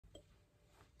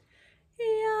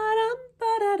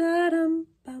da-da-dum,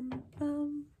 bum,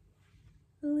 bum.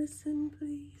 Listen,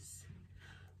 please.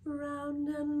 Round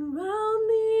and round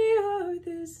the earth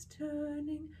is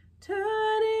turning,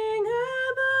 turning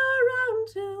ever round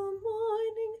till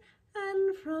morning,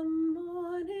 and from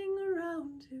morning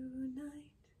round to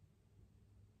night.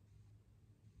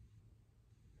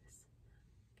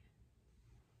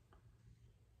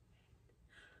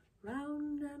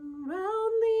 Round and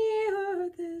round the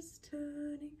earth is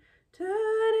turning,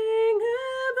 turning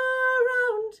ever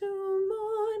round till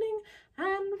morning,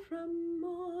 and from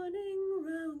morning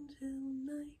round till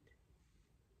night.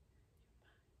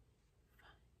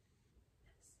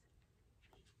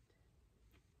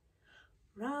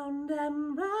 Round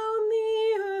and round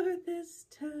the earth is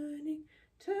turning,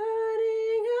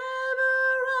 turning ever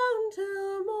round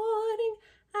till morning,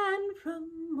 and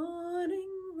from morning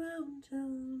round till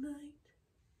night.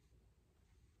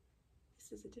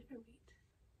 This is a different beat.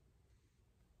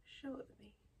 Show it with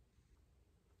me.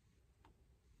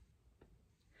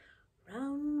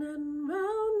 Round and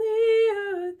round the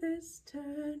earth is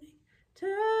turning,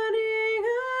 turning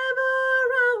ever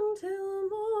round till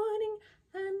morning,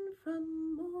 and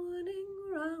from morning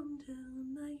round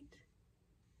till night.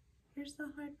 Here's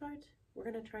the hard part. We're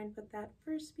going to try and put that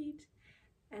first beat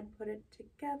and put it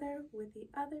together with the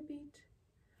other beat.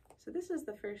 So this is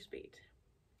the first beat.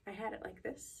 I had it like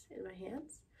this in my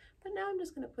hands, but now I'm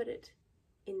just going to put it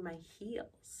in my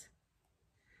heels.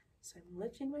 So I'm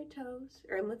lifting my toes,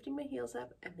 or I'm lifting my heels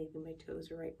up and leaving my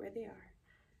toes right where they are.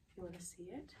 If you want to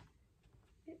see it,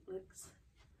 it looks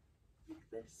like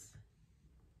this.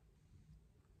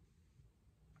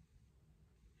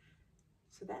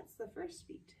 So that's the first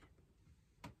beat.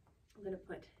 I'm going to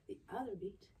put the other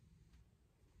beat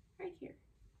right here.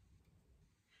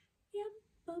 Yum,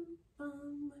 bum,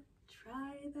 bum,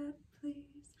 try that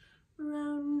please.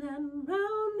 Round and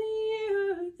round the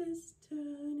earth is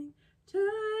turning,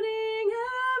 turning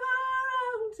ever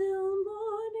round till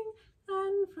morning,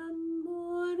 and from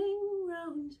morning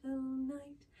round till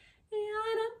night.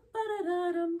 Ya-dum,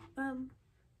 ba-da-da-dum, bum,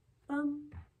 bum.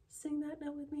 Sing that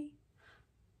note with me.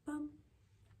 Bum.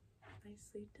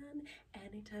 Nicely done.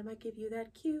 Anytime I give you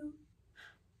that cue,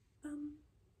 bum,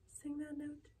 sing that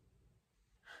note.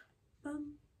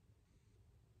 Bum.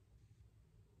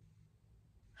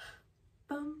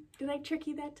 Bum. Did I trick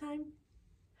you that time?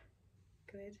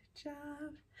 Good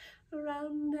job.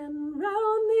 Round and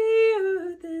round the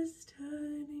earth is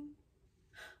turning.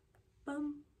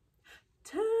 Bum.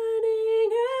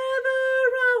 Turning ever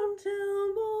round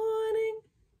till morning.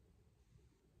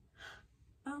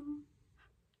 Bum.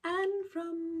 And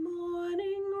from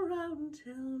morning round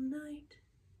till night.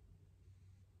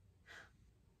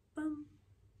 Bum.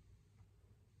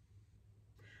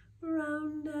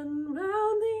 Round and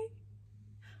round the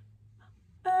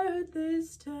earth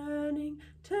is turning,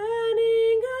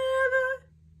 turning ever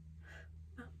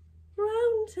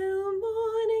round till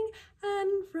morning,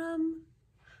 and from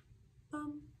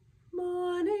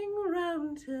morning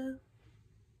round till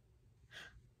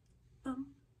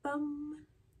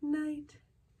night.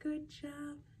 Good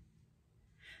job.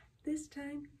 This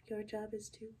time your job is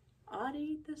to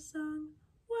audiate the song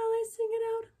while I sing it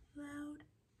out loud,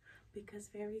 because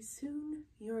very soon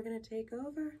you're going to take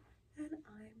over and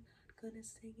I'm not going to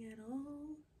sing at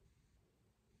all.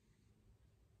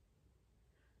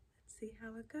 Let's see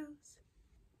how it goes.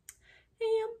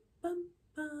 Yum, bum,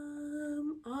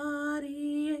 bum,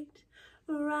 audiate.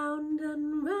 Round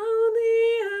and round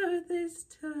the earth is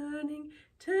turning,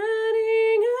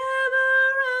 turning ever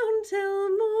round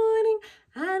till morning,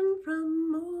 and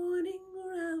from morning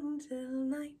round till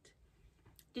night.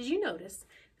 Did you notice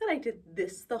that I did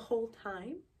this the whole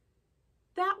time?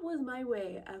 That was my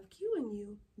way of cueing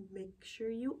you. Make sure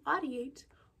you audiate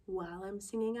while I'm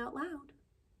singing out loud.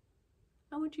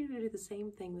 I want you to do the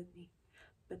same thing with me,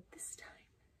 but this time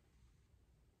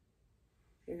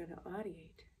you're going to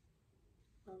audiate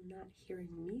while not hearing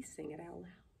me sing it out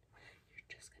loud. You're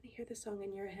just going to hear the song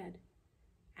in your head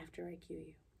after I cue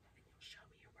you, and you'll show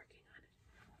me you're working on it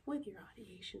with your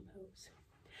audiation pose.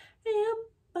 Yum,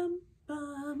 bum,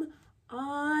 bum,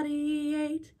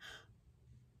 audiate.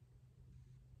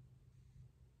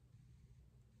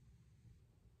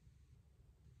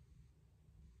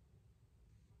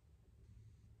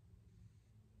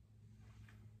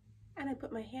 And I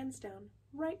put my hands down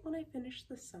right when I finish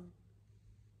the song.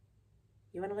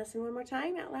 You want to listen one more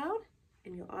time out loud?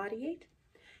 And you'll audiate.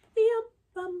 Yum,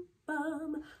 bum,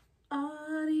 bum,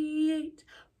 audiate.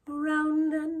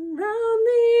 Round and round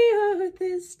the earth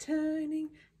is turning,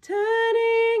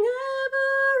 turning ever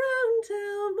round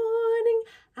till morning,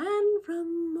 and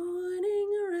from morning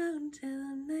around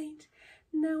till night.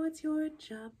 Now it's your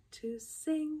job to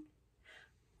sing.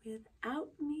 Without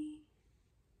me,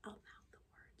 I'll mouth the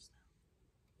words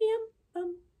though. Yum,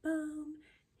 bum, bum,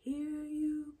 here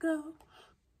you go.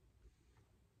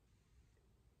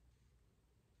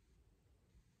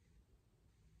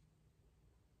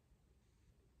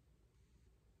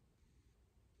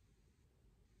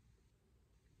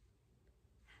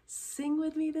 Sing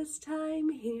with me this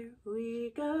time, here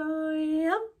we go.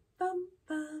 Yum, bum,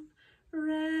 bum,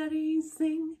 ready,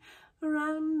 sing.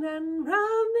 Round and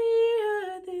round the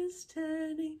earth is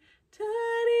turning,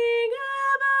 turning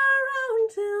ever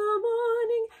round till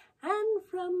morning, and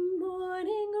from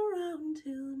morning around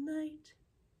till night.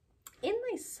 In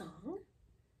my song,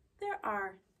 there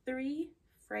are 3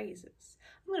 phrases.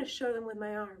 I'm going to show them with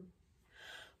my arm.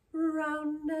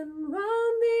 Round and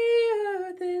round the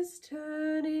earth is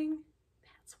turning.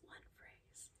 That's 1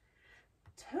 phrase.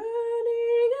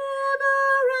 Turning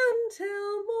ever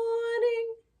until morning.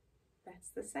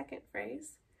 That's the 2nd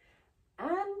phrase.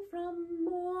 And from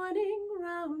morning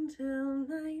round till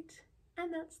night.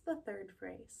 And that's the 3rd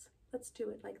phrase. Let's do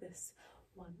it like this.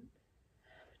 1,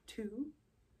 2,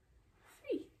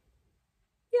 3.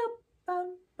 Yup,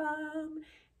 bum, bum.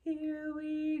 Here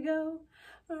we go.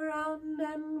 Round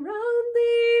and round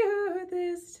the earth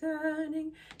is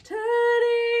turning,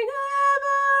 turning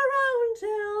ever round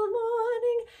till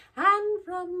morning, and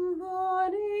from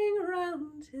morning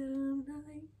round till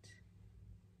night.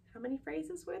 How many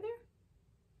phrases were there?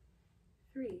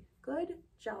 3. Good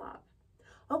job.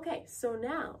 Okay, so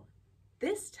now,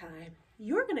 this time,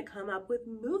 you're going to come up with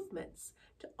movements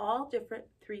to all different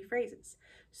 3 phrases.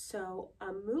 So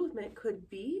a movement could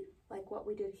be like what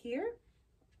we did here.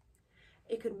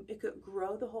 It could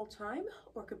grow the whole time,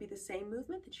 or it could be the same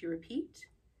movement that you repeat.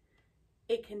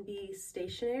 It can be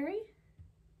stationary,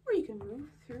 or you can move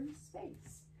through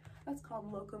space. That's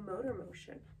called locomotor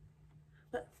motion.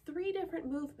 But 3 different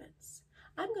movements.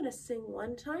 I'm going to sing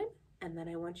 1 time, and then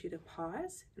I want you to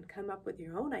pause and come up with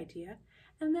your own idea,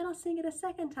 and then I'll sing it a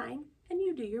 2nd time, and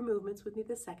you do your movements with me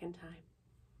the 2nd time.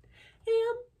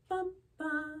 Yum, bum,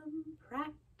 bum,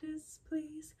 practice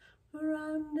please.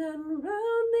 Round and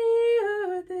round the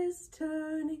earth is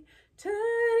turning,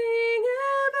 turning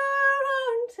ever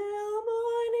round till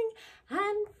morning,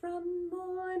 and from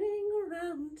morning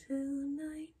round till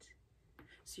night.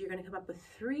 So you're going to come up with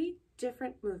 3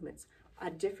 different movements, a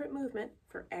different movement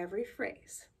for every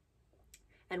phrase.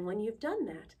 And when you've done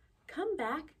that, come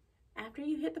back after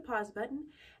you hit the pause button,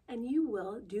 and you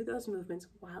will do those movements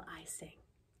while I sing.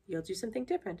 You'll do something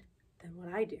different than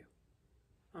what I do.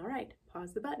 All right,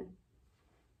 pause the button.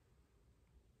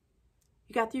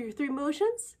 You got through your 3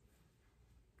 motions?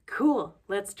 Cool,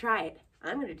 let's try it.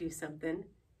 I'm going to do something,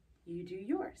 you do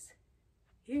yours.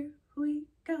 Here we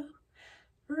go.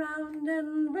 Round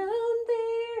and round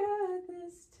the earth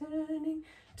is turning,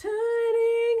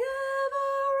 turning ever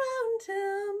round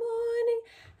till morning,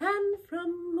 and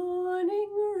from morning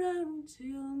round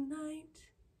till night.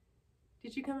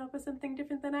 Did you come up with something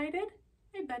different than I did?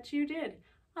 I bet you did.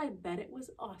 I bet it was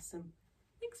awesome.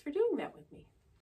 Thanks for doing that with me.